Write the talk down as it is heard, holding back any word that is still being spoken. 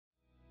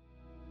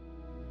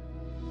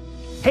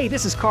Hey,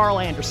 this is Carl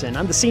Anderson.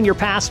 I'm the senior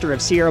pastor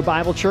of Sierra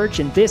Bible Church,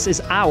 and this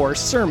is our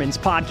Sermons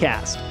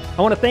Podcast.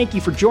 I want to thank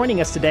you for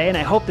joining us today, and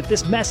I hope that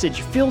this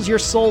message fills your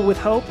soul with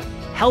hope,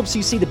 helps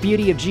you see the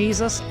beauty of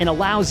Jesus, and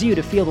allows you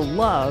to feel the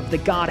love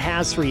that God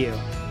has for you.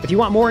 If you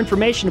want more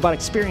information about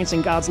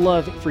experiencing God's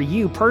love for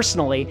you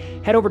personally,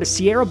 head over to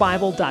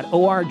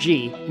sierrabible.org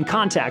and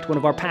contact one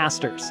of our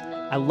pastors.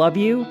 I love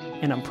you,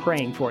 and I'm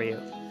praying for you.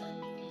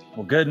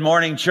 Well, good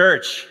morning,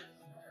 church.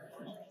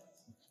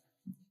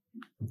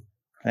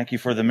 Thank you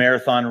for the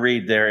marathon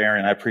read there,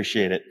 Aaron. I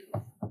appreciate it.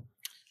 All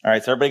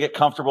right, so everybody get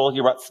comfortable.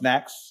 You brought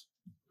snacks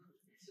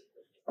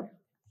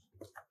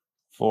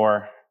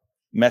for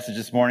message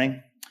this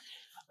morning.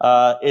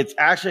 It's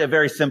actually a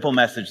very simple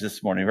message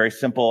this morning, very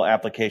simple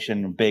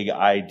application, big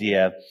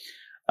idea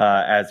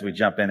as we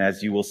jump in,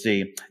 as you will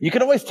see. You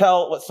can always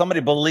tell what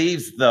somebody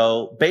believes,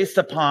 though, based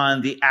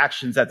upon the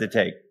actions that they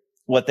take,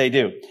 what they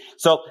do.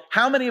 So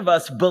how many of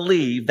us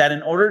believe that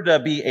in order to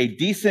be a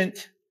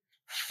decent,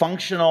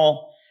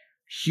 functional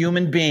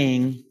human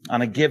being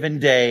on a given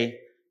day,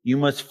 you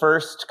must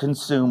first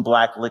consume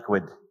black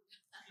liquid?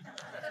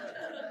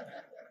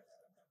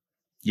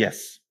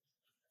 Yes.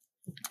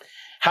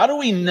 How do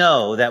we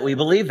know that we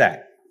believe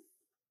that?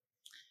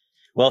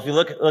 Well, if you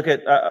look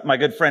at my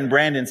good friend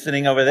Brandon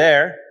sitting over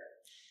there,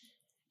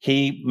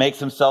 he makes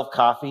himself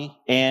coffee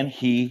and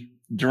he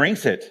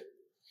drinks it.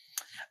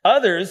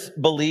 Others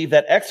believe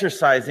that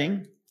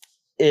exercising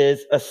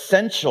is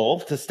essential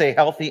to stay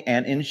healthy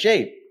and in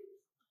shape.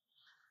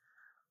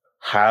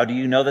 How do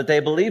you know that they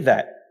believe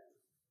that?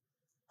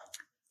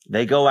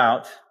 They go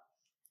out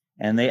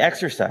and they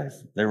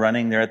exercise. They're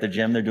running, they're at the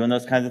gym, they're doing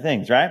those kinds of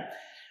things, right?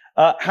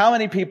 How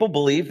many people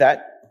believe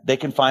that they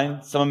can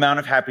find some amount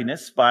of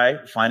happiness by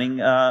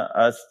finding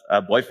a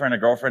boyfriend, a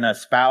girlfriend, a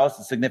spouse,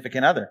 a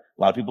significant other?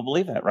 A lot of people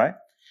believe that, right?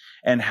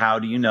 And how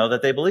do you know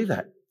that they believe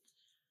that?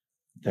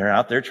 They're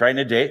out there trying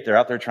to date. They're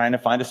out there trying to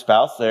find a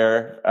spouse.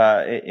 They're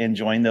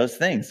enjoying those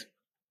things.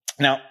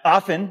 Now,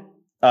 often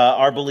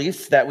our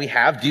beliefs that we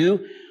have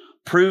do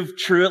prove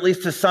true, at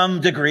least to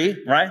some degree,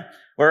 right?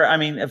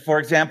 For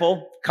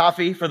example,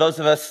 coffee, for those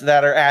of us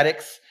that are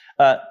addicts,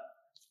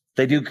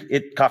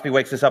 coffee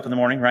wakes us up in the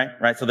morning,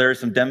 right? So there is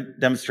some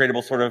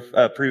demonstrable sort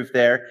of proof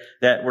there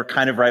that we're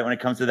kind of right when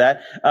it comes to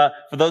that.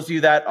 For those of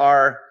you that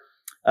are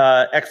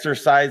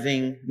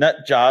exercising nut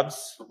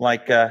jobs,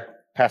 like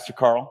Pastor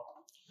Carl,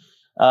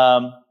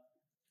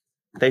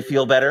 they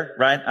feel better,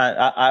 right?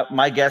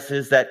 My guess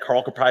is that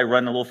Carl could probably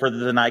run a little further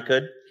than I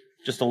could,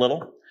 just a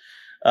little.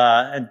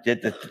 And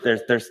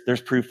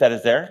there's proof that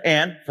is there.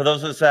 And for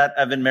those of us that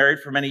have been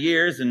married for many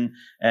years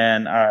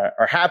and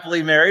are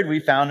happily married, we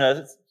found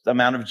a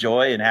amount of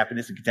joy and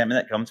happiness and contentment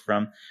that comes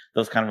from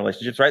those kind of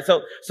relationships, right?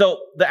 So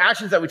the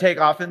actions that we take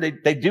often,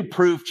 they do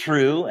prove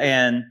true,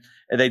 and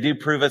they do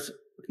prove us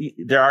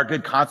there are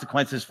good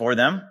consequences for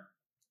them.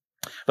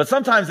 But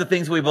sometimes the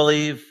things we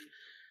believe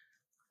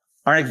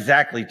aren't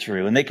exactly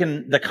true. And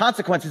the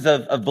consequences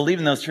of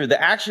believing those true,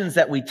 the actions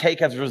that we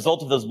take as a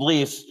result of those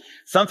beliefs,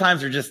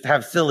 sometimes just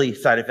have silly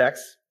side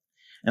effects.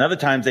 And other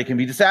times they can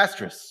be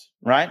disastrous,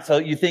 right? So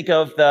you think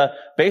of the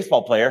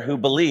baseball player who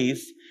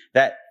believes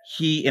that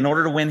in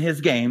order to win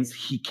his games,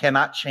 he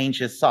cannot change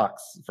his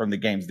socks from the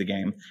games to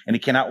game, and he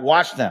cannot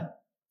wash them.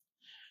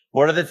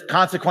 What are the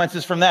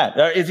consequences from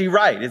that? Is he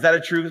right? Is that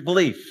a true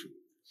belief?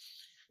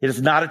 It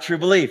is not a true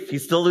belief. He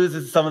still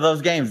loses some of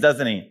those games,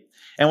 doesn't he?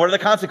 And what are the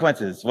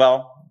consequences?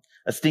 Well,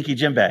 a stinky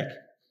gym bag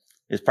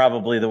is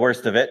probably the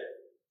worst of it.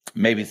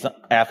 Maybe some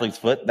athlete's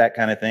foot, that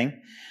kind of thing.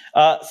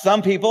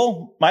 Some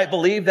people might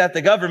believe that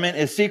the government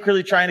is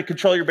secretly trying to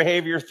control your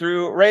behavior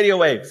through radio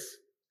waves.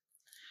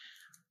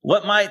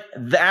 What might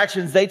the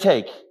actions they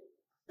take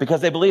because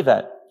they believe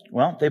that?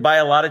 Well, they buy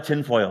a lot of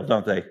tinfoil,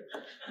 don't they?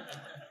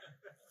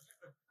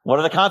 What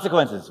are the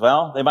consequences?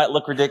 Well, they might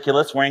look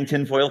ridiculous wearing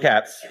tinfoil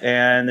caps,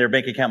 and their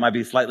bank account might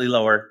be slightly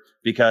lower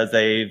because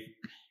they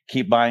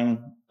keep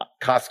buying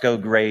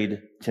Costco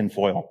grade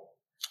tinfoil.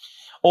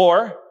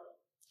 Or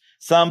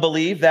some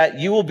believe that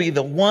you will be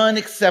the one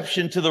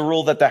exception to the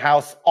rule that the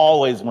house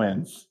always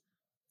wins.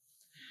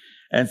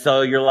 And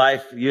so your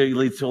life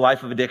leads to a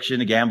life of addiction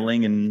to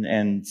gambling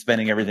and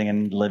spending everything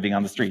and living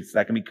on the streets.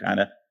 That can be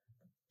kind of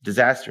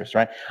disastrous,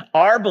 right?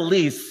 Our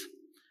beliefs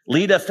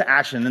lead us to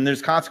action, and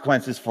there's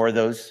consequences for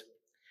those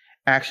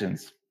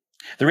actions.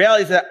 The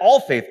reality is that all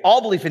faith,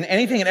 all belief in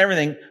anything and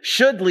everything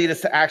should lead us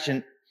to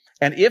action.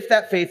 And if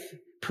that faith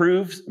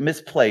proves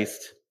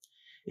misplaced,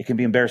 it can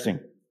be embarrassing.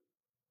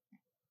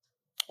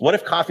 What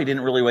if coffee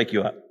didn't really wake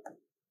you up?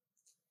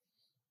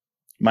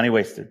 Money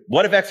wasted.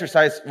 What if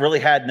exercise really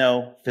had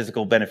no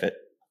physical benefit?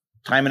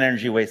 Time and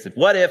energy wasted.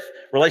 What if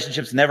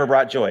relationships never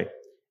brought joy?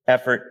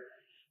 Effort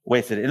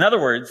wasted. In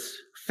other words,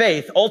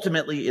 faith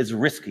ultimately is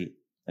risky.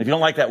 If you don't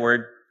like that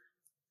word,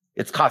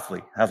 it's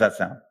costly. How's that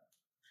sound?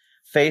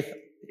 Faith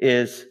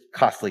is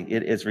costly.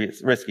 It is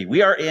risky.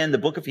 We are in the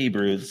book of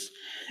Hebrews,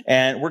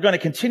 and we're going to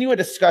continue a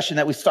discussion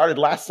that we started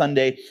last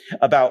Sunday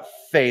about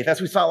faith.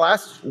 As we saw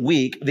last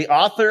week, the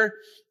author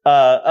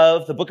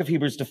of the book of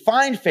Hebrews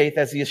defined faith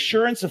as the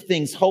assurance of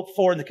things hoped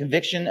for and the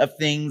conviction of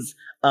things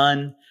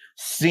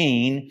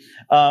seen.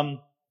 And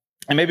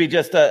maybe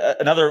just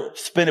another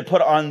spin to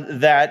put on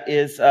that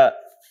is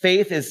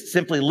faith is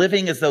simply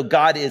living as though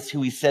God is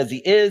who he says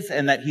he is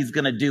and that he's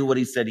going to do what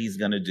he said he's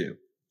going to do.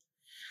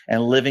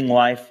 And living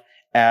life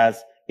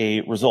as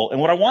a result.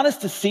 And what I want us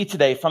to see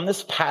today from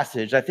this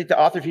passage, I think the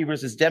author of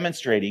Hebrews is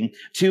demonstrating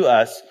to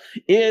us,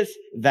 is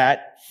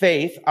that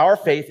faith, our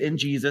faith in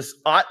Jesus,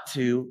 ought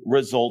to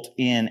result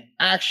in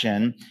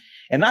action.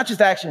 And not just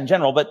action in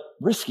general, but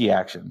risky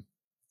action,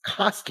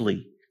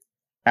 costly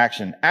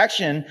action.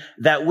 Action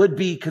that would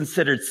be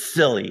considered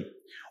silly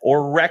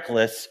or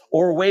reckless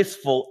or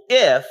wasteful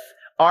if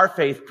our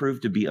faith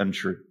proved to be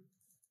untrue.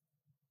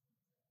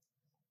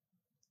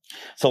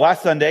 So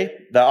last Sunday,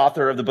 the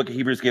author of the book of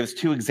Hebrews gave us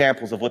two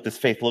examples of what this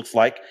faith looks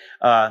like.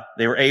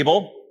 They were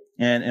Abel,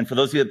 and for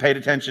those of you that paid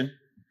attention,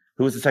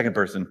 who was the second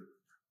person?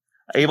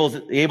 Abel's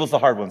the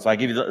hard one, so I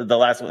give you the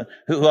last one.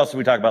 Who else did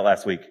we talk about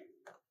last week?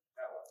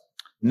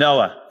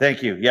 Noah.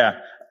 Thank you. Yeah.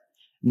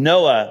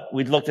 Noah,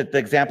 we looked at the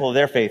example of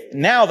their faith.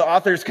 Now the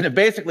author is going to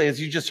basically, as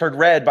you just heard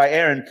read by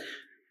Aaron,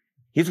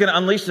 he's going to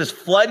unleash this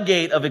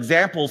floodgate of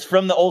examples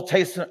from the Old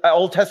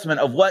Testament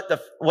of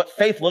what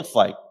faith looks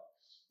like.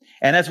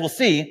 And as we'll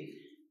see,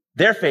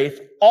 their faith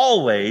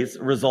always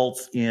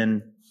results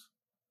in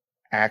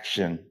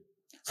action.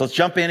 So let's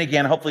jump in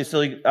again. Hopefully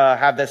still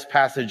have this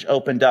passage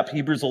opened up.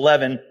 Hebrews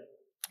 11,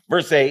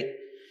 verse 8.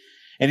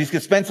 And he's going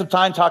to spend some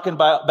time talking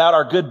about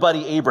our good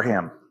buddy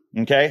Abraham.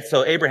 Okay,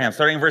 so Abraham,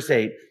 starting in verse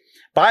 8.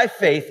 By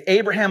faith,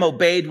 Abraham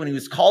obeyed when he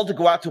was called to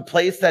go out to a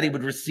place that he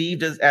would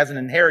receive as an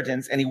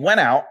inheritance, and he went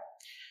out,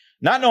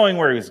 not knowing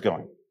where he was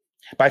going.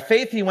 By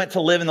faith, he went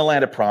to live in the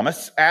land of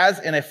promise, as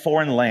in a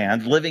foreign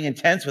land, living in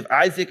tents with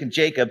Isaac and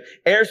Jacob,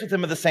 heirs with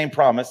him of the same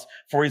promise,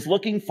 for he's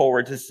looking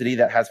forward to the city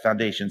that has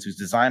foundations, whose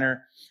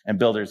designer and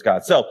builder is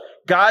God. So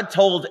God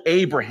told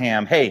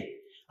Abraham, hey,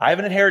 I have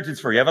an inheritance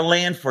for you. I have a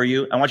land for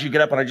you. I want you to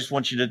get up and I just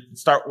want you to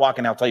start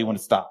walking. I'll tell you when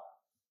to stop.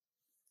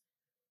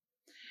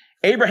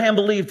 Abraham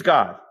believed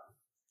God.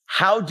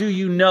 How do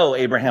you know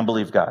Abraham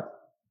believed God?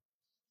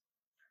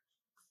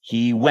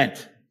 He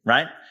went,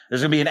 right?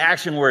 There's going to be an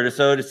action word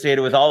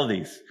associated with all of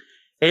these.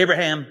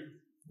 Abraham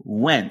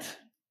went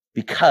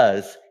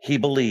because he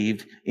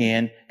believed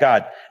in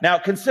God. Now,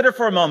 consider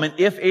for a moment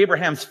if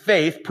Abraham's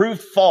faith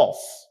proved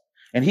false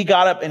and he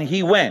got up and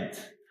he went.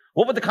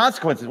 What would the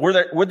consequences?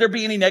 Would there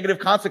be any negative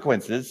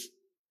consequences,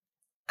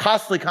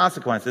 costly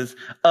consequences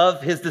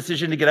of his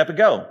decision to get up and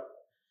go?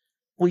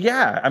 Well,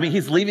 yeah. I mean,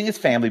 he's leaving his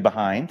family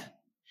behind.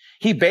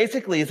 He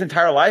basically, his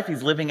entire life,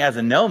 he's living as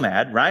a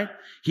nomad, right?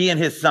 He and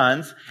his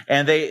sons,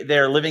 and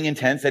they're living in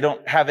tents. They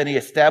don't have any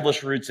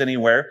established roots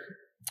anywhere,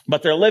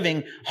 but they're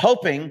living,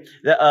 hoping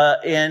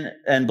in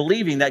and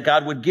believing that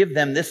God would give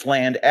them this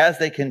land as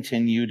they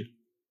continued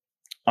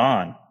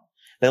on.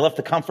 They left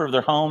the comfort of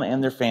their home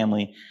and their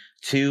family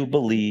to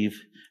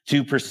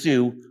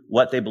pursue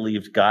what they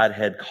believed God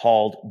had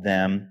called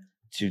them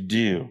to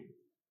do.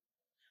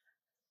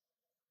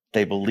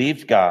 They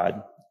believed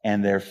God,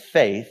 and their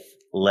faith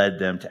led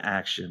them to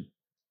action.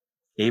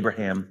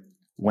 Abraham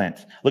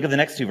went. Look at the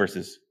next two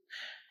verses,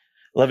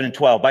 11 and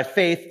 12. By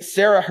faith,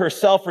 Sarah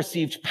herself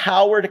received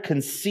power to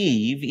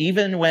conceive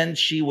even when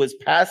she was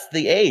past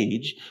the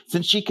age,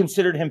 since she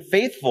considered him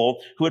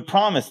faithful who had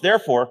promised.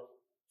 Therefore,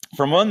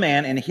 from one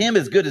man, and him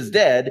as good as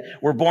dead,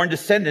 were born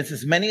descendants,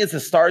 as many as the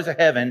stars of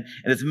heaven,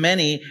 and as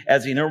many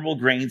as the innumerable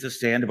grains of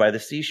sand by the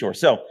seashore.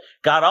 So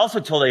God also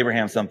told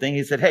Abraham something.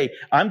 He said, hey,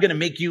 I'm going to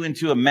make you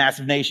into a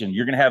massive nation.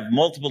 You're going to have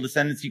multiple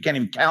descendants. You can't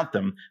even count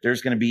them.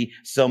 There's going to be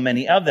so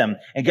many of them.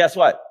 And guess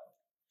what?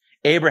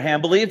 Abraham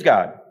believed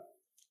God.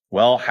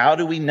 Well, how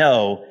do we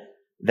know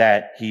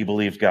that he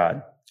believed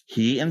God?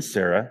 He and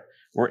Sarah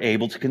were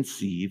able to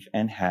conceive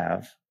and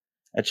have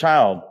a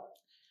child.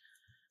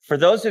 For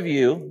those of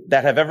you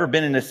that have ever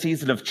been in a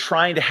season of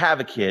trying to have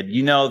a kid,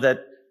 you know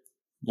that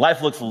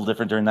life looks a little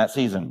different during that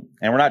season.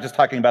 And we're not just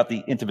talking about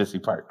the intimacy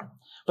part.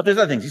 But there's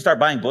other things. You start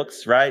buying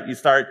books, right? You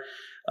start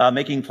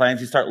making plans.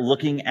 You start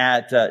looking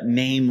at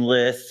name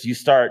lists. You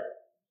start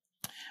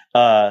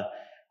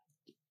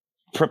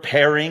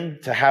preparing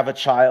to have a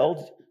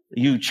child.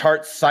 You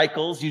chart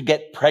cycles. You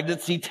get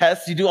pregnancy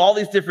tests. You do all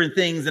these different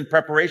things in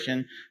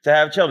preparation to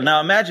have children. Now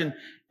imagine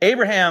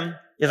Abraham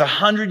is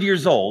 100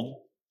 years old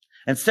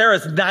and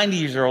Sarah's 90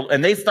 years old,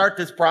 and they start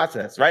this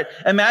process, right?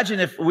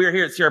 Imagine if we were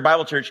here at Sierra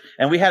Bible Church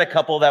and we had a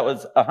couple that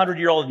was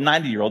 100-year-old and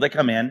 90-year-old. They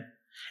come in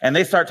and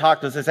they start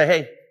talking to us. They say,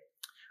 hey,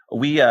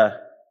 we're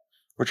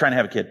trying to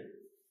have a kid.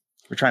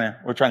 We're trying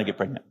to get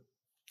pregnant.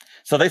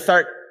 So they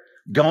start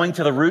going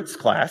to the Roots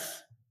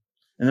class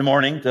in the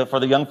morning for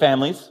the young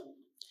families.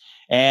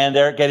 And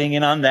they're getting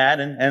in on that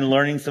and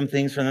learning some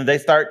things from them. They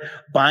start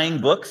buying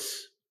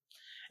books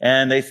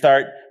and they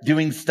start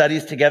doing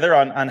studies together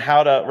on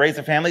how to raise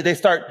a family. They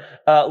start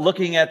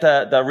looking at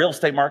the real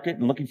estate market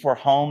and looking for a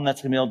home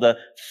that's going to be able to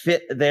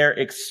fit their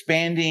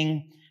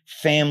expanding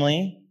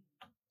family.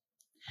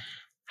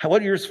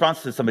 What are your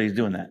responses to somebody who's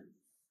doing that?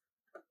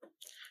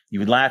 You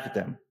would laugh at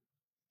them,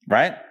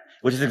 right?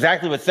 Which is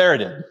exactly what Sarah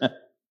did.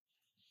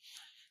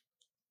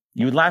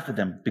 You would laugh at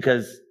them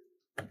because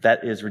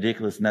That is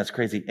ridiculous and that's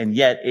crazy. And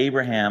yet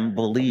Abraham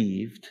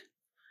believed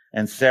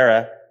and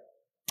Sarah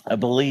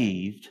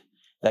believed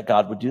that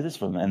God would do this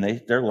for them.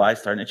 And their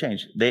lives starting to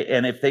change.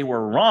 And if they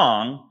were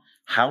wrong,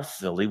 how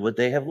silly would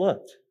they have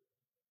looked?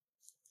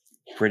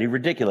 Pretty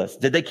ridiculous.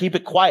 Did they keep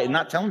it quiet and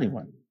not tell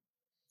anyone?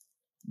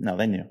 No,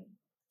 they knew.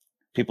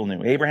 People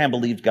knew. Abraham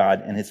believed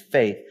God and his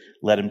faith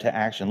led him to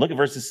action. Look at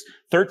verses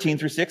 13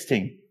 through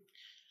 16.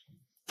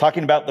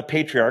 Talking about the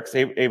patriarchs,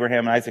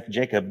 Abraham and Isaac and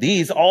Jacob.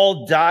 These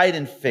all died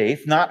in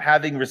faith, not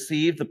having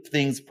received the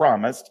things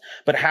promised,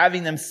 but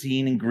having them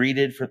seen and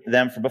greeted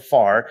them from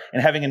afar,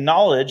 and having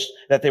acknowledged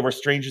that they were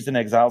strangers and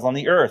exiles on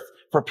the earth.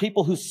 For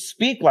people who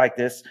speak like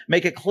this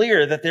make it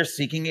clear that they're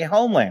seeking a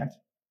homeland.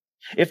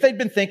 If they'd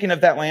been thinking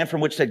of that land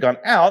from which they'd gone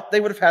out, they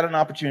would have had an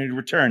opportunity to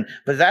return.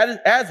 But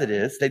as it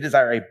is, they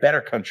desire a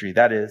better country,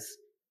 that is,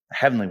 a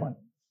heavenly one.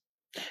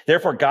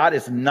 Therefore, God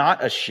is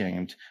not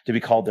ashamed to be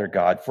called their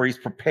God, for he's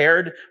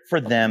prepared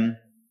for them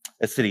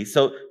a city.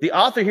 So the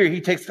author here, he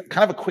takes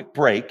kind of a quick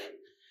break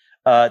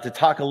to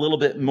talk a little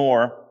bit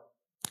more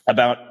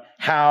about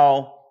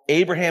how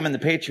Abraham and the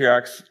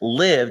patriarchs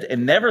lived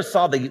and never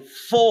saw the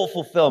full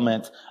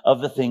fulfillment of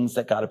the things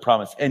that God had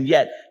promised. And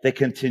yet they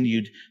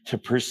continued to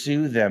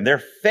pursue them.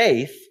 Their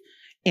faith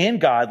in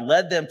God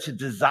led them to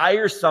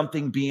desire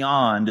something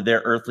beyond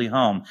their earthly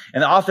home.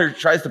 And the author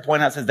tries to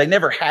point out, says they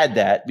never had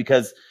that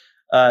because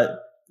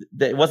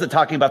it wasn't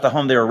talking about the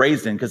home they were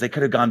raised in, because they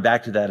could have gone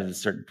back to that at a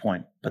certain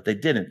point, but they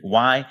didn't.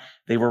 Why?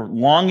 They were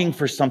longing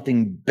for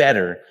something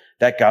better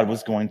that God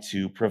was going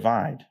to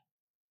provide.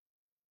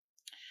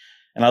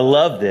 And I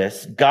love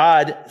this.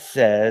 It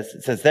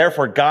says,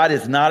 therefore, God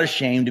is not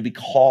ashamed to be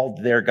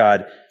called their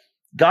God.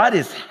 God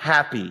is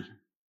happy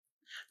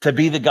to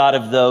be the God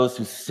of those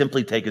who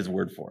simply take his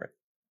word for it.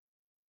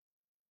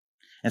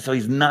 And so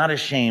he's not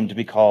ashamed to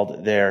be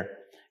called their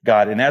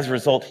God. And as a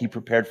result, he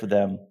prepared for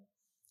them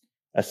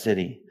a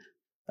city,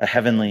 a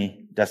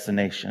heavenly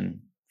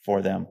destination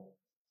for them.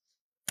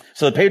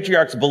 So the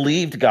patriarchs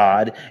believed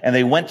God, and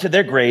they went to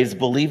their graves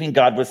believing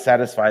God would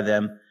satisfy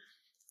them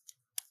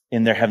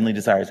in their heavenly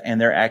desires.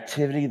 And their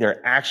activity,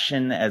 their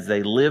action as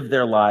they lived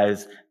their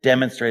lives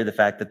demonstrated the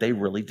fact that they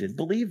really did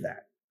believe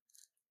that.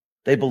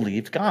 They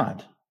believed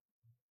God.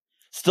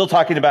 Still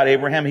talking about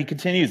Abraham, he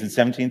continues in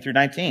 17 through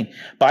 19.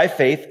 By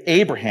faith,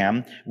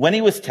 Abraham, when he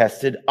was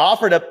tested,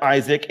 offered up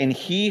Isaac, and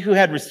he who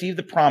had received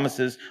the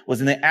promises was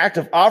in the act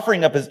of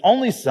offering up his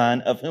only son,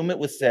 of whom it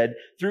was said,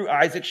 through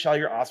Isaac shall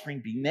your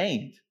offspring be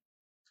named.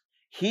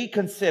 He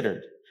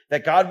considered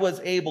that God was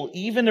able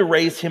even to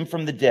raise him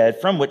from the dead,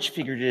 from which,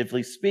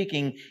 figuratively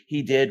speaking,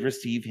 he did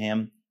receive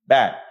him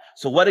back.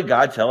 So what did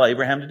God tell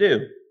Abraham to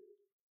do?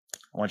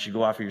 I want you to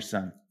go offer your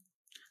son.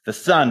 The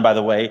son, by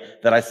the way,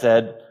 that I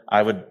said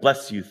I would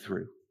bless you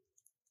through.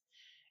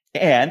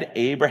 And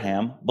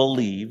Abraham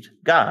believed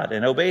God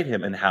and obeyed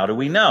him. And how do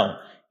we know?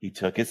 He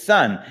took his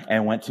son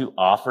and went to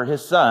offer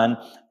his son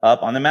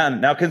up on the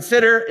mountain. Now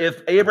consider,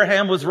 if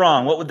Abraham was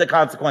wrong, what would the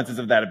consequences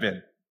of that have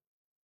been?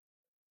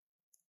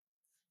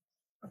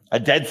 A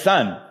dead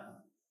son.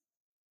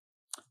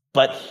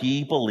 But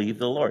he believed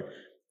the Lord.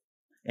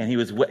 And he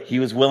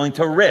was willing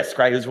to risk,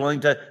 right? He was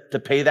willing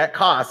to pay that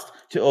cost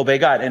to obey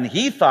God. And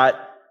he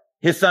thought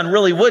his son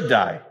really would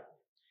die.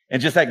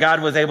 And just that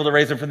God was able to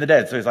raise him from the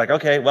dead. So he's like,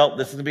 okay, well,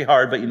 this is going to be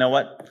hard, but you know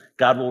what?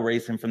 God will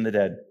raise him from the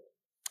dead.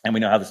 And we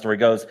know how the story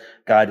goes.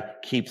 God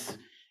keeps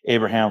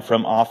Abraham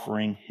from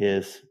offering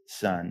his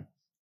son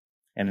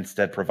and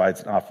instead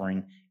provides an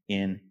offering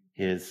in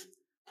his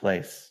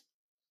place.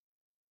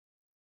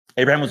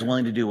 Abraham was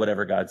willing to do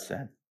whatever God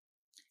said.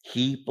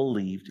 He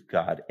believed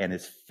God, and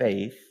his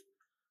faith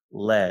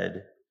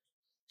led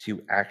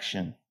to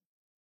action.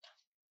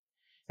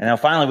 And now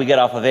finally we get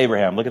off of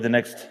Abraham. Look at the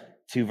next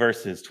two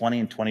verses,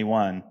 20 and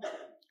 21.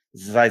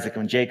 This is Isaac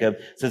and Jacob.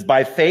 It says,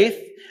 by faith,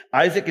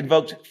 Isaac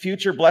invoked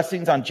future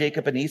blessings on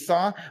Jacob and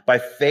Esau. By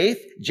faith,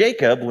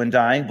 Jacob, when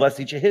dying,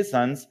 blessed each of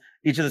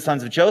the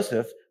sons of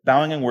Joseph,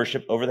 bowing in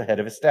worship over the head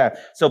of his staff.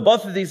 So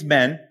both of these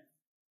men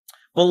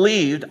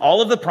believed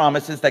all of the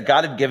promises that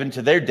God had given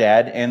to their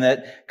dad and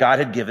that God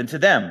had given to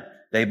them.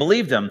 They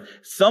believed them,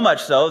 so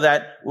much so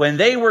that when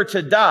they were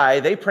to die,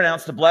 they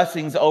pronounced the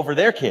blessings over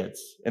their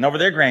kids and over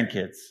their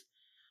grandkids,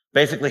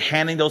 basically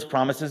handing those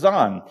promises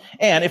on.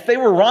 And if they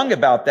were wrong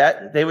about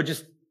that, they would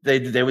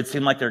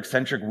seem like they're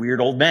eccentric,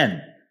 weird old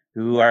men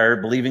who are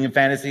believing in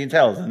fantasy and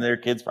tales, and their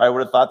kids probably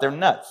would have thought they're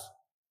nuts.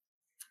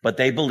 But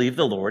they believed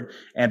the Lord,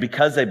 and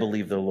because they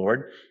believed the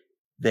Lord,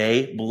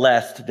 they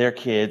blessed their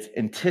kids,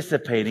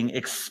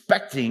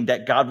 expecting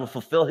that God will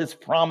fulfill his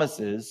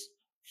promises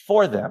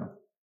for them.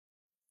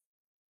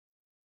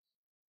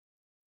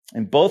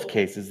 In both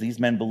cases, these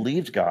men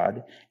believed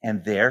God,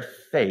 and their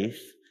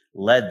faith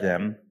led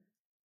them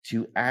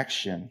to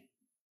action.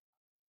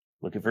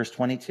 Look at verse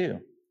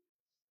 22.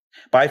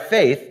 By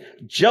faith,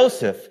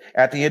 Joseph,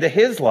 at the end of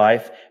his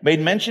life,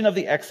 made mention of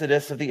the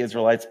exodus of the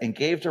Israelites and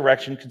gave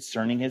direction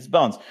concerning his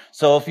bones.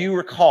 So if you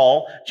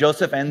recall,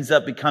 Joseph ends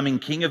up becoming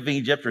king of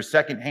Egypt, or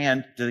second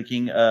hand to the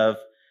king of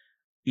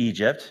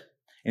Egypt.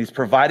 And he's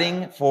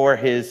providing for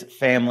his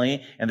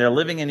family, and they're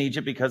living in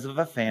Egypt because of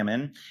a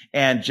famine.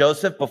 And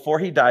Joseph, before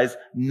he dies,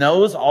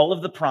 knows all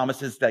of the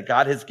promises that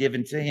God has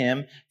given to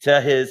him, to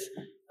his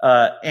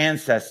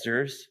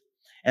ancestors.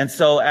 And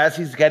so as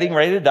he's getting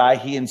ready to die,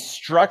 he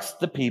instructs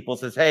the people,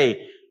 says,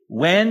 hey,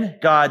 when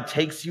God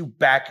takes you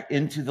back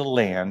into the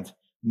land,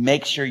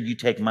 make sure you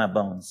take my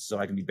bones so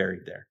I can be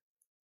buried there.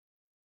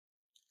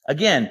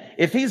 Again,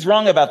 if he's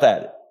wrong about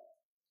that,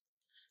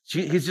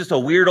 he's just a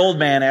weird old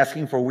man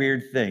asking for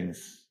weird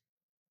things.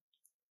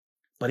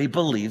 But he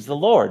believes the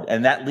Lord,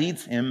 and that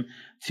leads him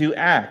to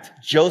act.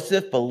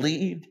 Joseph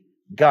believed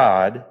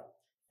God,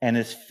 and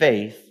his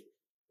faith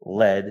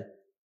led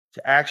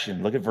to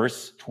action. Look at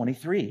verse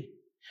 23.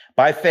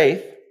 By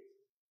faith,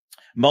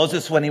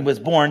 Moses, when he was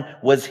born,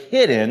 was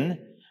hidden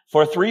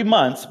for 3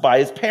 months by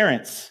his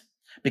parents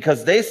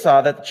because they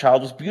saw that the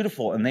child was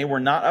beautiful, and they were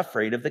not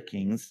afraid of the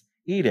king's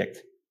edict.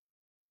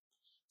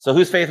 So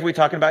whose faith are we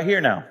talking about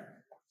here now?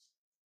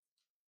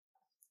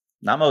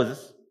 Not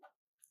Moses.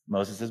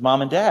 Moses'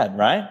 mom and dad,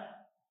 right?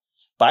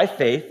 By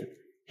faith,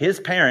 his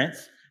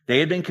parents, they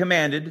had been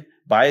commanded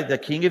by the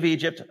king of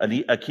Egypt,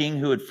 a king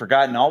who had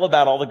forgotten all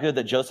about all the good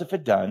that Joseph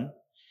had done,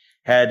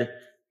 had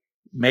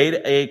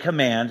made a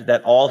command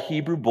that all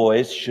Hebrew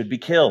boys should be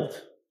killed.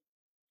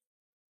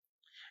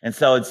 And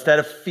so instead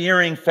of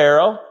fearing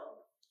Pharaoh,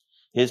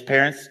 his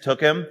parents took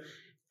him,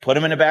 put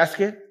him in a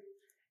basket,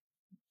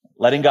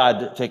 letting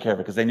God take care of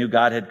it because they knew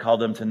God had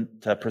called them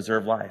to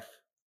preserve life.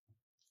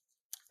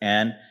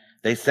 And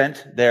they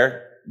sent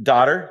their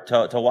daughter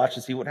to watch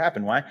to see what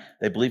happened. Why?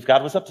 They believed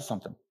God was up to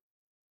something.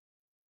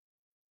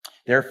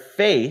 Their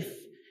faith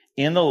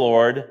in the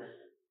Lord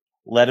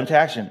led them to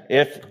action.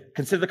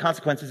 Consider the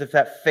consequences if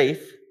that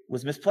faith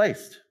was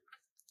misplaced.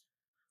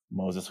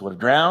 Moses would have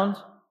drowned.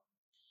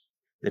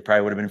 They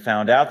probably would have been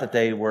found out that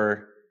they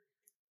were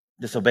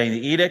disobeying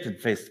the edict and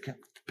faced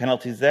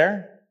penalties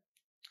there.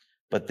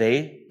 But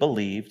they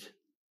believed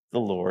the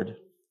Lord,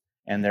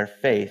 and their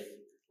faith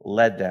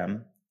led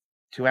them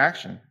to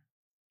action.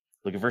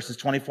 Look at verses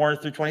 24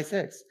 through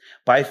 26.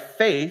 By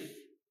faith,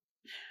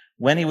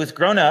 when he was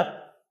grown up,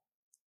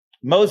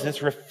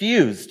 Moses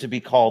refused to be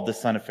called the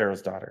son of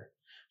Pharaoh's daughter,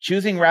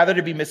 choosing rather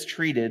to be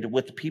mistreated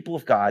with the people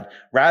of God,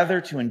 rather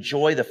to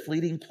enjoy the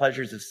fleeting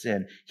pleasures of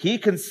sin. He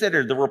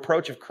considered the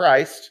reproach of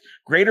Christ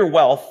greater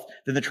wealth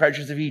than the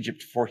treasures of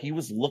Egypt, for he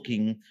was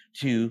looking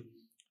to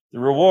the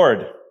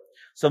reward.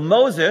 So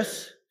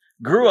Moses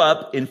grew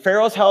up in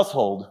Pharaoh's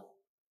household.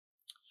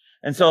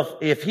 And so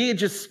if he had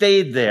just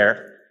stayed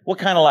there, what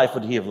kind of life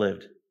would he have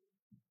lived?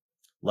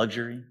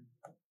 Luxury,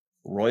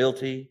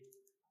 royalty,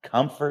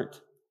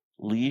 comfort,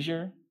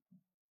 leisure.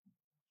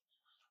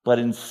 But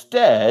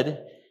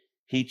instead,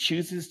 he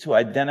chooses to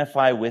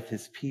identify with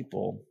his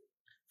people,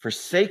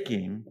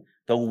 forsaking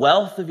the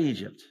wealth of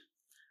Egypt,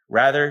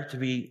 rather to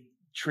be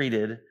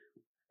treated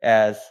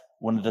as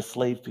one of the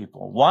slave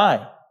people.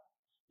 Why?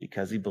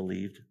 Because he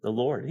believed the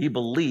Lord. He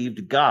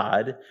believed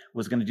God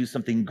was going to do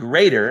something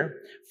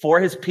greater for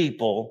his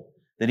people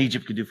than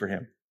Egypt could do for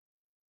him.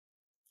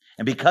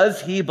 And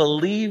because he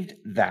believed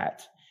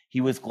that, he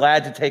was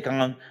glad to take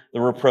on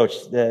the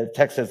reproach. The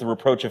text says the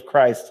reproach of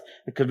Christ.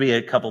 It could be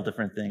a couple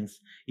different things.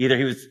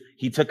 Either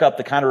he took up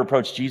the kind of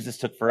reproach Jesus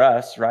took for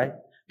us, right?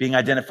 Being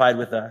identified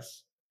with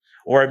us.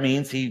 Or it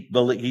means he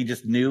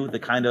just knew the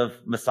kind of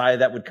Messiah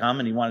that would come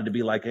and he wanted to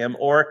be like him.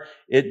 Or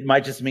it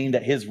might just mean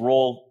that his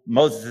role,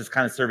 Moses is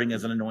kind of serving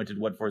as an anointed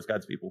one for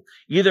God's people.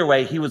 Either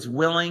way, he was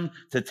willing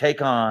to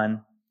take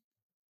on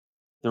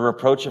the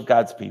reproach of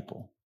God's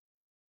people,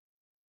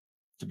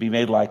 to be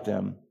made like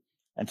them,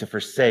 and to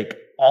forsake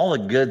all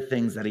the good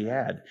things that he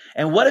had.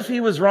 And what if he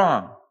was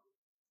wrong?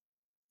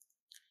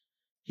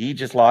 He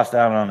just lost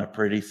out on a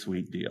pretty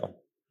sweet deal.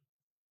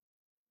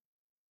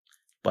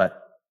 But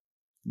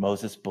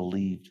Moses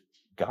believed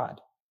God,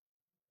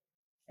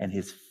 and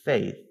his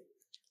faith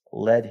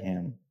led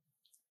him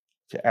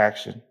to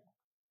action.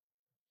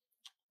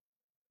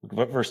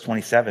 Look at verse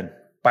 27.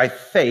 By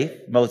faith,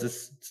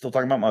 Moses, still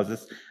talking about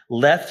Moses,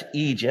 left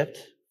Egypt,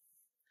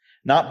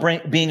 not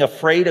being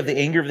afraid of the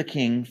anger of the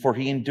king, for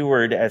he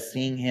endured as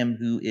seeing him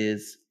who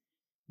is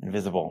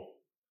invisible.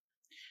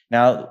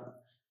 Now,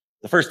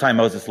 the first time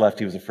Moses left,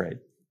 he was afraid.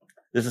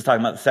 This is talking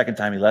about the second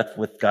time he left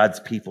with God's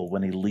people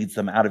when he leads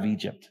them out of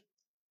Egypt.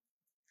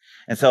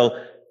 And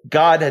so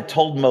God had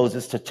told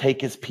Moses to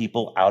take his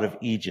people out of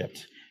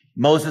Egypt.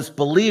 Moses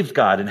believed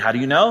God. And how do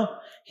you know?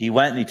 He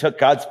went and he took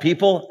God's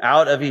people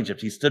out of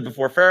Egypt. He stood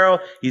before Pharaoh.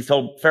 He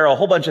told Pharaoh a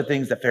whole bunch of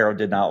things that Pharaoh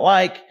did not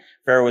like.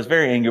 Pharaoh was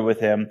very angry with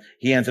him.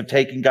 He ends up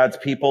taking God's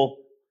people,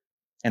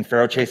 and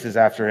Pharaoh chases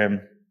after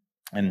him.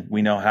 And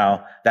we know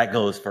how that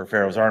goes for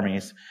Pharaoh's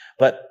armies.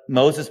 But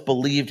Moses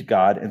believed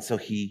God, and so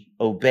he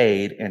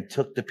obeyed and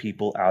took the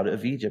people out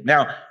of Egypt.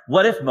 Now,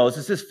 what if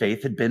Moses'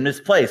 faith had been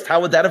misplaced?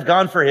 How would that have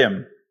gone for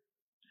him?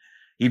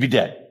 He'd be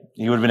dead.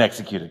 He would have been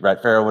executed,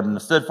 right? Pharaoh wouldn't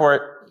have stood for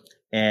it,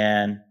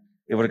 and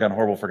it would have gone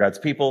horrible for God's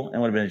people,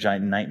 and would have been a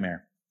giant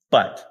nightmare.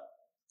 But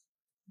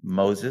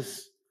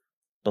Moses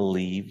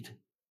believed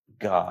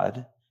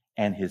God,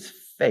 and his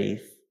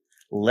faith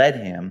led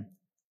him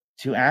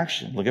to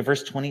action. Look at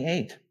verse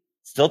 28.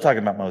 Still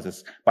talking about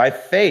Moses. By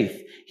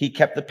faith, he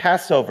kept the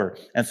Passover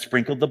and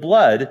sprinkled the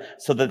blood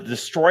so that the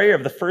destroyer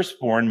of the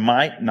firstborn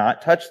might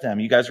not touch them.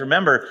 You guys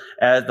remember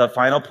the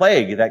final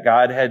plague that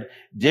God had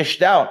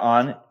dished out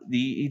on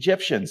the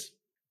Egyptians.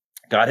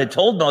 God had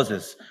told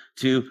Moses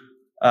to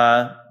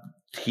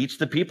teach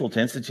the people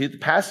to institute the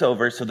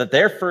Passover so that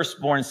their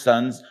firstborn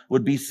sons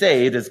would be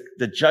saved as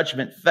the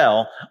judgment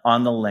fell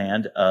on the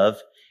land of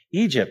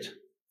Egypt.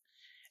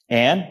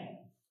 And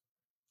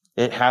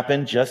it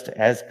happened just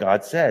as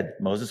God said.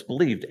 Moses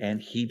believed,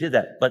 and he did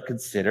that. But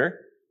consider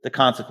the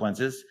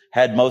consequences.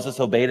 Had Moses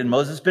obeyed and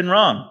Moses been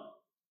wrong?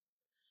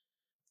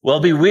 Well,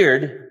 it'd be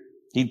weird.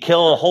 He'd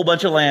kill a whole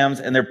bunch of lambs,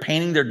 and they're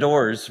painting their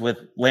doors with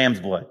lamb's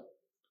blood.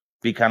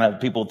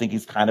 People think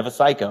he's kind of a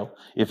psycho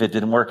if it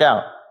didn't work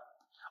out.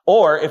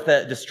 Or if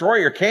the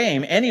destroyer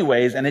came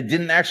anyways and it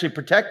didn't actually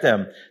protect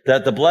them,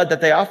 the blood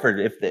that they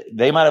offered,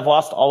 they might have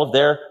lost all of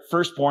their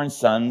firstborn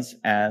sons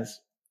as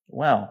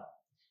well.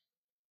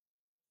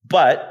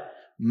 But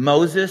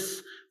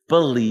Moses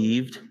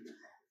believed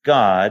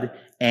God,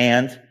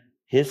 and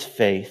his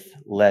faith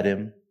led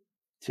him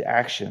to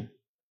action.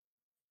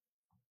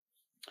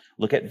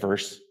 Look at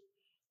verse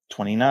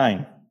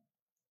 29.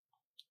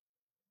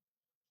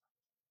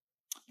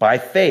 By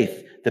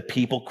faith, the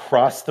people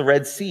crossed the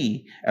Red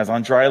Sea as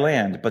on dry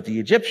land, but the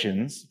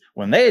Egyptians,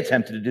 when they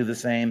attempted to do the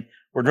same,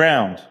 were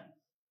drowned.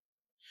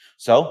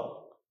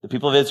 So the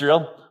people of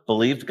Israel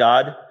believed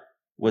God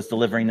was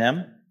delivering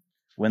them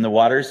when the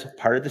waters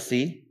parted the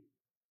sea,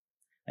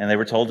 and they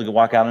were told to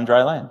walk out on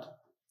dry land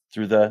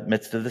through the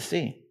midst of the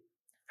sea.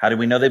 How do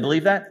we know they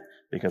believed that?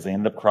 Because they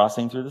ended up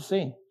crossing through the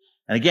sea.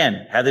 And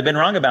again, had they been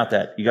wrong about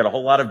that, you got a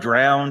whole lot of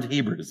drowned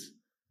Hebrews.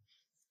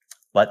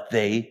 But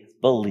they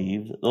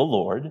believed the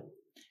Lord,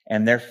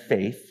 and their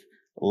faith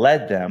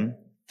led them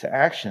to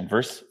action.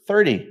 Verse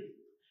 30.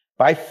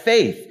 By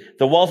faith,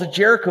 the walls of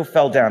Jericho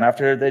fell down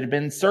after they'd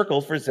been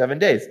encircled for 7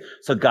 days.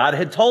 So God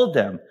had told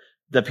them,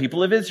 the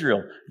people of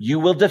Israel, you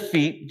will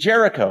defeat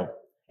Jericho,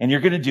 and you're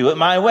going to do it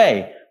my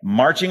way,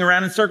 marching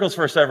around in circles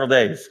for several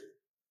days.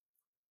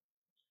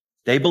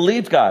 They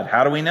believed God.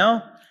 How do we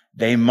know?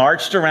 They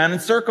marched around in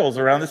circles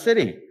around the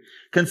city.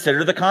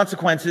 Consider the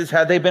consequences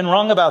had they been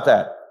wrong about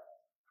that.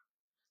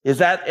 Is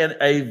that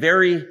a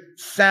very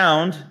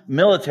sound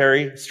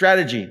military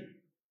strategy?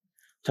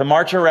 To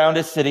march around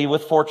a city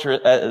with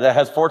that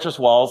has fortress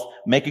walls,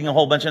 making a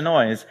whole bunch of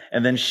noise,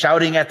 and then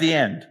shouting at the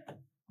end.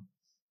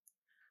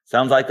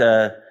 Sounds like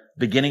the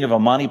beginning of a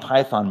Monty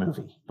Python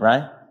movie,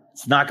 right?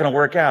 It's not going to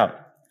work out.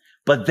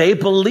 But they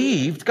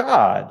believed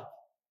God,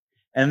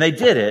 and they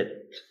did it,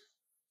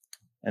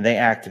 and they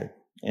acted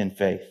in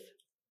faith.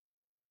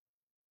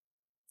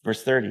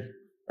 Verse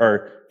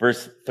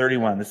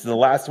 31. This is the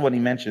last one he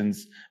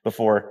mentions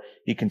before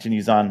he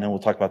continues on, and we'll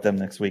talk about them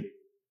next week. It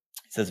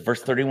says,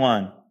 verse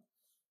 31,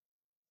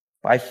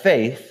 by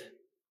faith,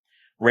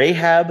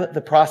 Rahab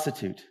the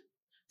prostitute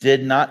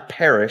did not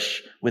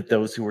perish with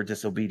those who were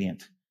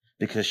disobedient,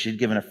 because she'd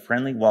given a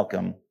friendly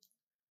welcome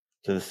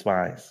to the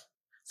spies.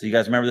 So you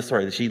guys remember the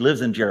story. She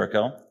lives in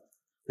Jericho,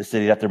 the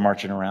city that they're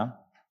marching around.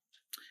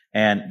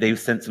 And they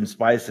sent some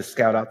spies to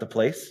scout out the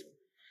place.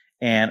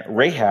 And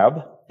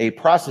Rahab, a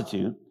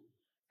prostitute,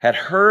 had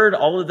heard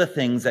all of the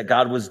things that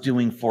God was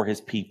doing for his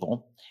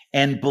people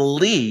and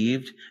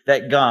believed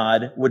that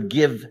God would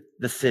give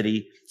the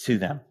city to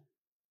them.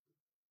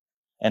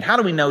 And how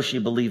do we know she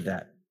believed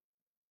that?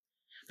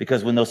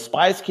 Because when those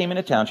spies came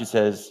into town, she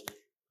says,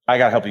 I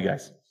got to help you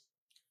guys.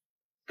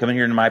 Come in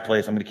here into my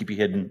place. I'm going to keep you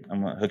hidden.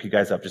 I'm going to hook you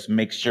guys up. Just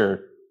make sure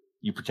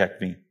you protect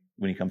me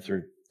when you come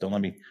through. Don't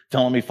let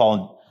me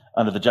fall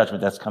under the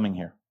judgment that's coming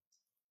here.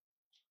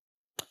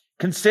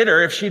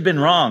 Consider if she'd been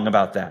wrong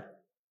about that.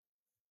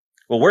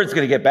 Well, word's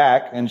going to get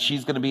back, and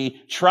she's going to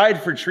be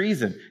tried for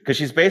treason because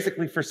she's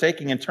basically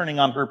forsaking and turning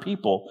on her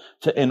people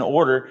in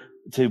order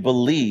to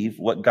believe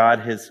what God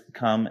has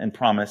come and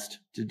promised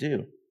to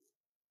do.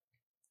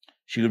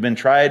 She would have been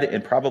tried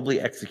and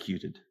probably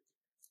executed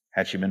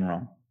had she been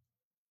wrong.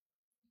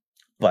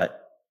 But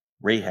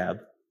Rahab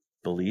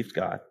believed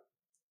God,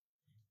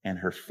 and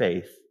her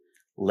faith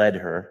led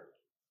her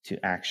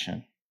to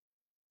action.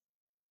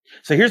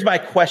 So here's my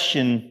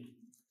question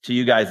to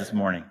you guys this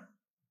morning.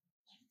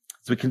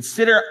 As we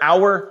consider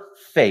our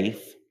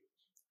faith,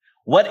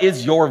 what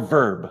is your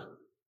verb?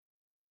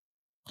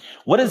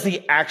 What is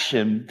the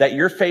action that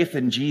your faith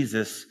in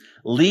Jesus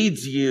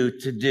leads you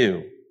to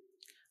do?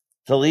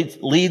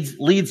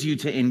 Leads you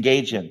to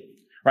engage in,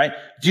 right?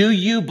 Do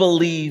you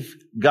believe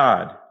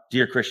God,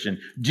 dear Christian?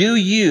 Do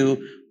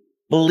you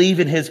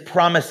believe in his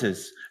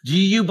promises? Do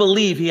you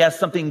believe he has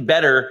something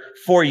better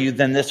for you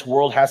than this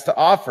world has to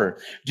offer?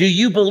 Do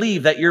you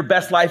believe that your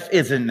best life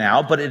isn't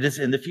now, but it is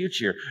in the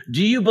future?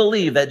 Do you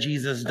believe that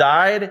Jesus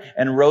died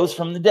and rose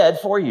from the dead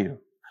for you?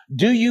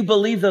 Do you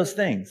believe those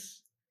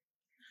things?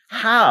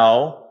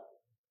 How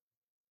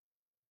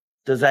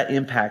does that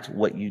impact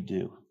what you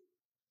do?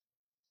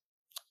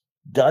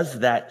 Does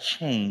that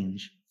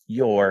change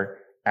your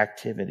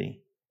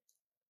activity?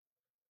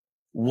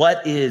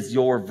 What is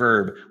your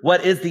verb?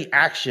 What is the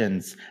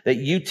actions that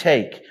you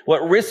take?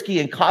 What risky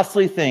and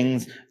costly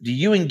things do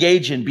you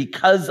engage in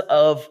because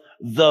of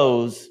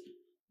those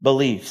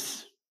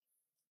beliefs?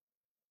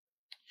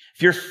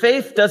 If your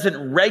faith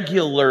doesn't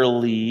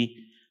regularly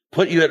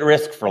put you at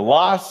risk for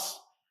loss,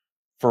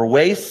 for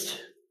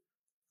waste,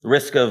 the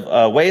risk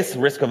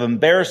of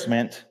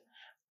embarrassment,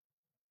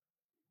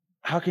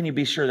 how can you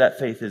be sure that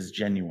faith is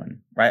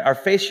genuine, right? Our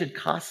faith should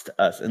cost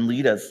us and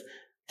lead us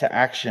to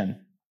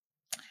action.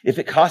 If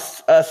it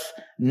costs us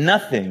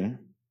nothing,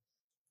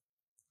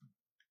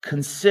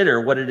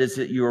 consider what it is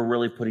that you are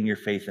really putting your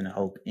faith and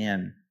hope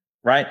in,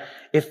 right?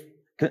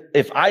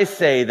 If I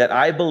say that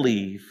I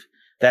believe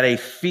that a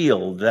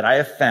field that I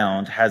have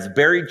found has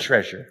buried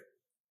treasure,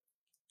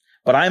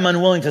 but I'm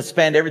unwilling to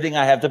spend everything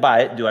I have to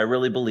buy it, do I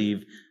really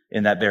believe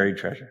in that buried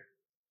treasure?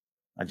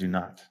 I do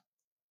not.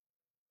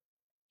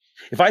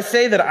 If I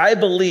say that I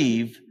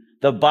believe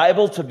the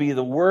Bible to be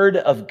the Word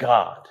of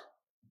God,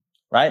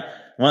 right?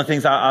 One of the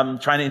things I'm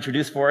trying to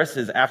introduce for us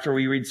is after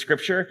we read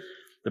Scripture,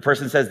 the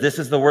person says, this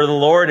is the Word of the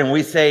Lord, and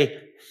we say,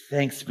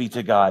 thanks be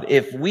to God.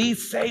 If we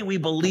say we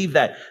believe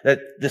that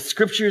the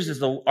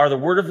Scriptures are the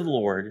Word of the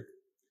Lord,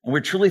 and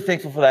we're truly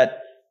thankful for that,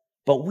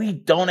 but we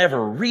don't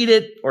ever read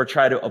it or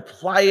try to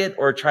apply it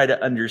or try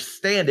to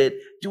understand it,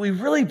 do we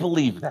really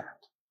believe that?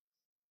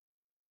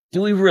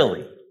 Do we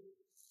really?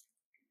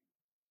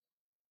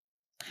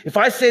 If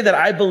I say that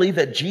I believe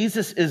that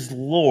Jesus is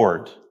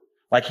Lord,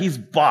 like he's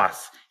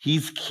boss,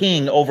 he's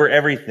king over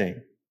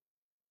everything,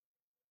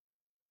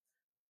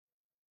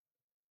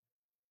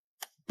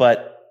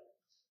 but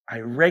I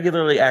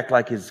regularly act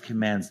like his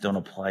commands don't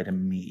apply to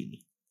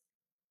me,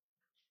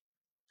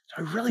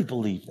 do I really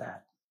believe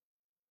that?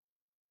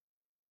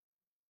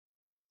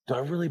 Do I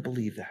really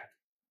believe that?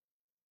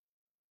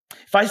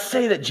 If I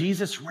say that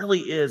Jesus really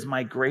is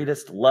my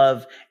greatest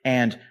love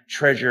and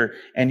treasure,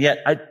 and yet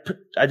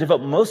I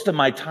devote most of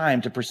my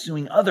time to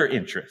pursuing other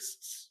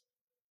interests,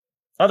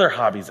 other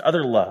hobbies,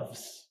 other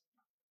loves,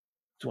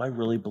 do I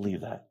really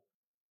believe that?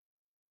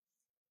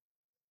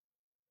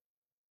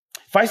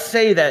 If I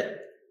say that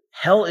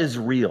hell is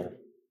real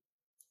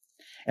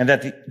and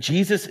that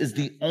Jesus is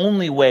the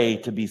only way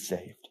to be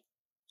saved,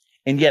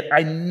 and yet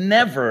I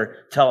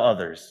never tell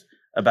others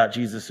about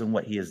Jesus and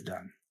what he has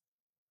done,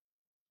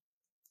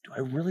 do I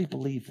really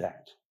believe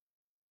that?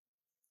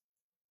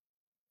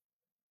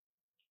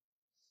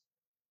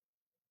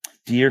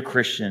 Dear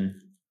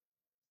Christian,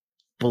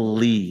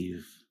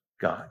 believe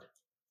God.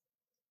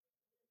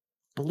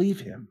 Believe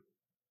him.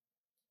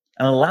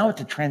 And allow it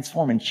to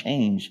transform and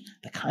change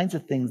the kinds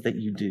of things that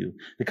you do,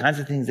 the kinds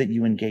of things that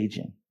you engage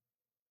in.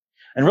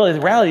 And really, the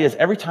reality is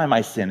every time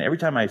I sin, every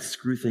time I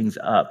screw things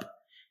up,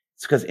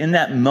 it's because in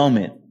that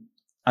moment,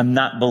 I'm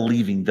not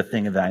believing the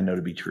thing that I know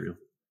to be true.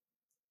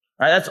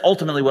 Right? That's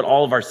ultimately what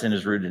all of our sin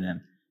is rooted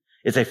in.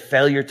 It's a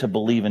failure to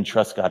believe and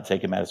trust God,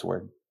 take him at his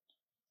word.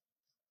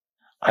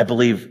 I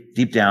believe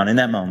deep down in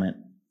that moment,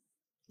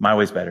 my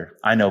way's better.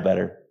 I know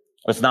better.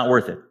 It's not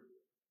worth it.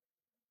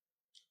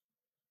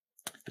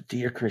 But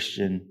dear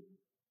Christian,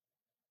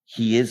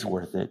 he is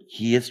worth it.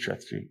 He is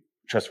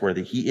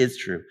trustworthy. He is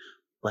true.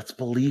 Let's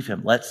believe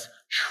him. Let's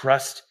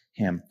trust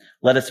him.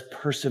 Let us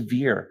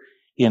persevere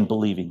in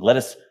believing. Let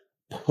us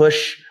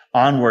push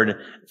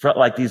onward for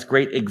like these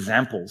great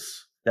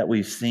examples that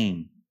we've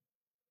seen.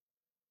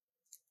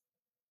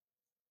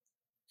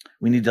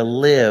 We need to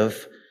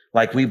live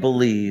like we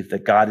believe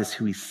that God is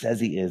who he says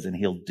he is and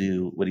he'll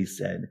do what he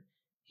said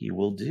he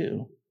will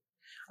do.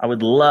 I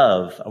would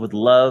love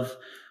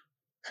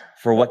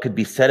for what could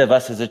be said of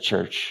us as a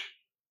church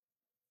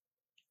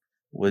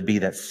would be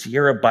that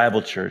Sierra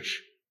Bible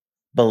Church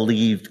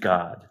believed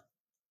God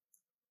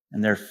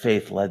and their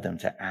faith led them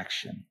to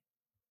action.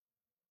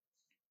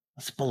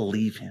 Let's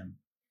believe him.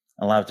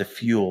 Allow it to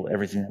fuel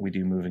everything that we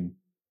do moving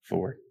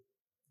forward.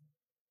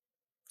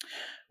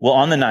 Well,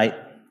 on the night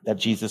that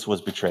Jesus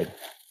was betrayed,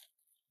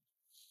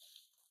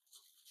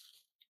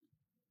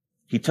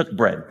 he took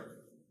bread.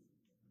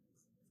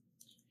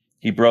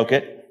 He broke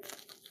it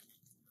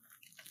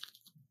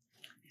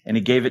and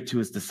he gave it to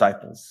his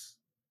disciples.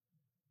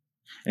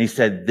 And he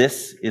said,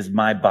 "This is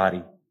my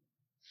body,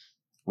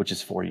 which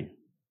is for you."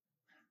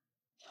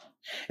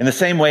 In the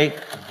same way,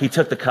 he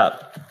took the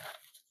cup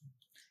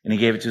and he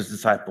gave it to his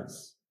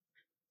disciples.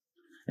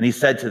 And he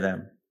said to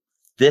them,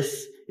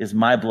 "This is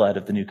my blood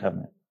of the new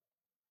covenant,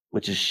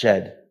 which is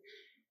shed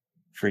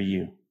for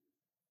you.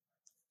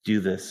 Do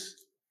this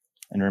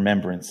in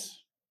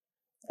remembrance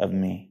of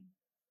me."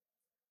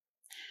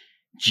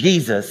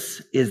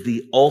 Jesus is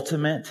the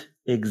ultimate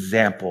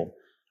example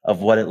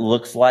of what it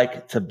looks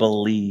like to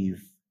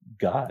believe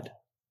God.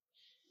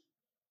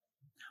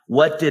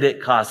 What did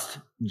it cost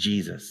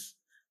Jesus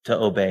to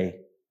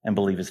obey and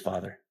believe his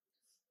Father?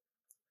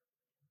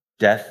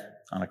 Death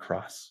on a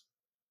cross.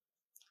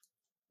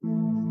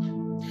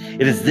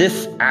 It is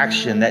this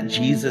action that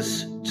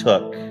Jesus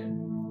took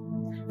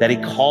that he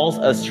calls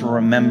us to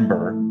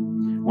remember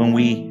when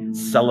we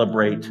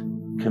celebrate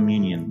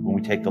communion, when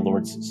we take the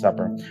Lord's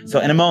Supper. So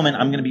in a moment,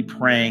 I'm going to be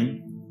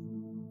praying.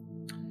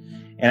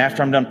 And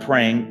after I'm done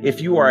praying, if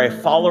you are a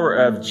follower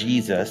of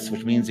Jesus,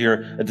 which means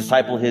you're a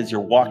disciple of his,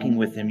 you're walking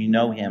with him, you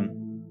know him,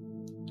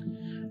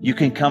 you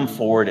can come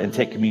forward and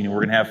take communion.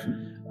 We're going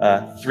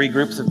to have 3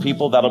 groups of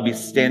people that'll be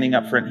standing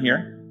up front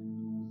here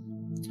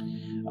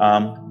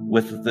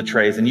with the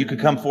trays. And you can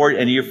come forward,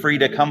 and you're free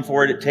to come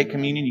forward and take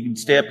communion. You can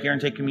stay up here and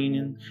take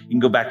communion. You can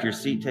go back to your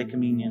seat, take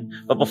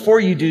communion. But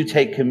before you do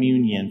take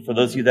communion, for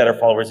those of you that are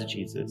followers of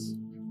Jesus,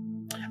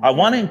 I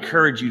want to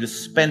encourage you to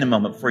spend a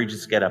moment before you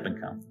just get up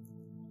and come.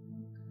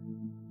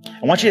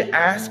 I want you to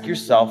ask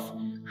yourself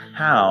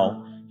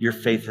how your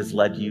faith has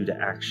led you to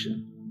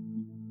action.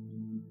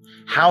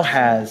 How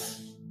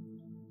has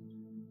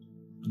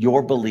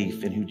your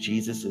belief in who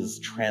Jesus is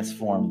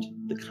transformed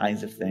the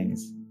kinds of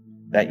things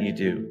that you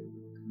do?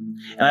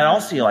 And I'd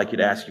also like you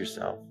to ask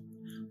yourself,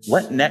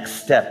 what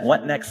next step,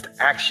 what next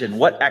action,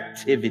 what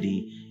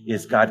activity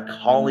is God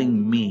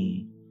calling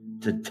me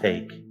to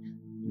take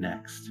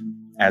next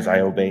as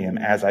I obey him,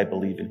 as I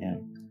believe in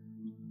him?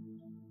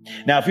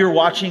 Now, if you're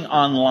watching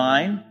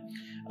online,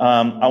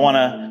 I want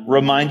to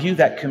remind you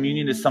that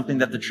communion is something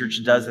that the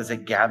church does as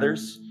it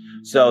gathers.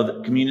 So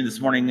the communion this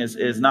morning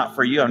is not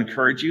for you. I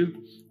encourage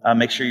you,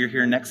 make sure you're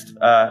here next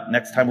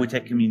time we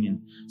take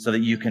communion so that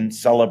you can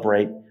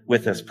celebrate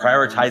with us.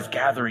 Prioritize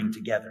gathering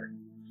together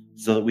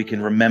so that we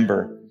can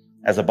remember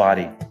as a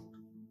body.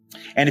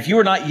 And if you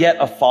are not yet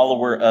a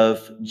follower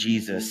of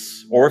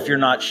Jesus, or if you're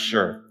not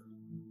sure,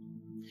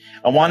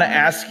 I want to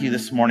ask you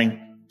this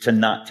morning to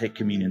not take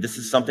communion. This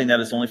is something that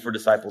is only for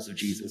disciples of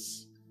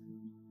Jesus.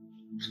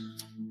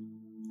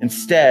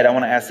 Instead, I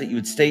want to ask that you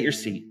would stay at your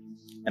seat.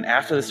 And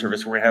after the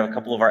service, we're going to have a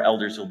couple of our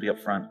elders who will be up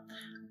front.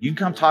 You can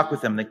come talk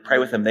with them. They pray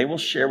with them. They will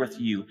share with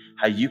you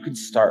how you can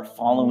start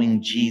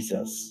following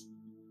Jesus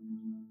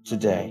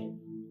today.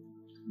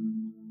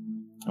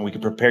 And we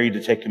can prepare you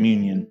to take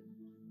communion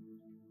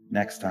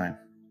next time.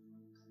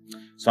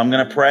 So I'm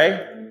going to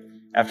pray.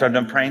 After I'm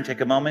done praying,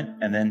 take a moment,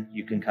 and then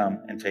you can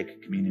come and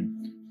take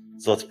communion.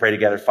 So let's pray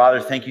together.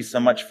 Father, thank you so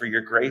much for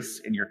your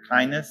grace and your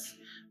kindness,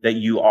 that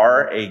you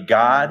are a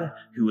God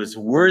who is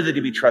worthy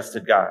to be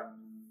trusted, God.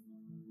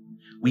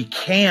 We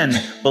can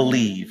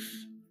believe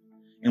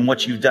in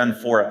what you've done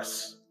for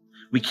us.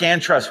 We can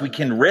trust, we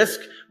can risk,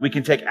 we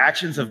can take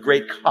actions of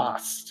great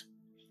cost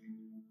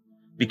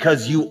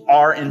because you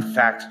are in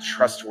fact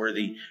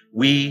trustworthy.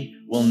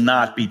 We will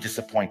not be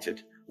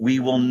disappointed. We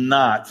will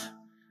not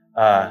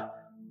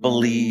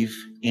believe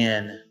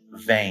in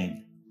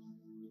vain.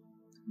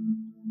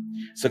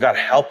 So God,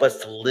 help us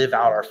to live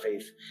out our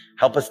faith.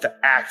 Help us to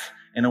act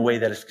in a way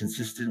that is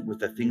consistent with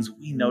the things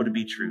we know to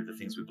be true, the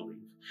things we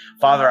believe.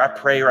 Father, I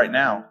pray right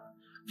now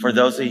for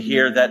those of you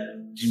here that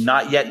do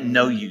not yet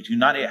know you, do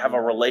not yet have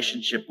a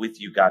relationship with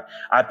you, God.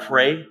 I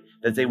pray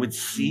that they would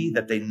see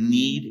that they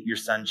need your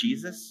son,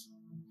 Jesus.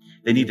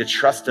 They need to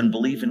trust and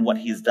believe in what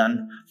he's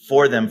done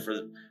for them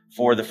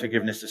for the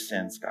forgiveness of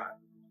sins, God.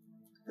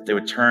 That they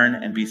would turn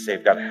and be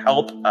saved. God,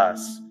 help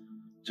us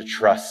to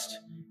trust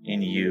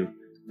in you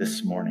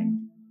this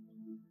morning.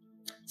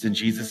 It's in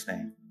Jesus'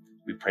 name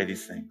we pray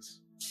these things.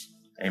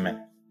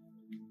 Amen.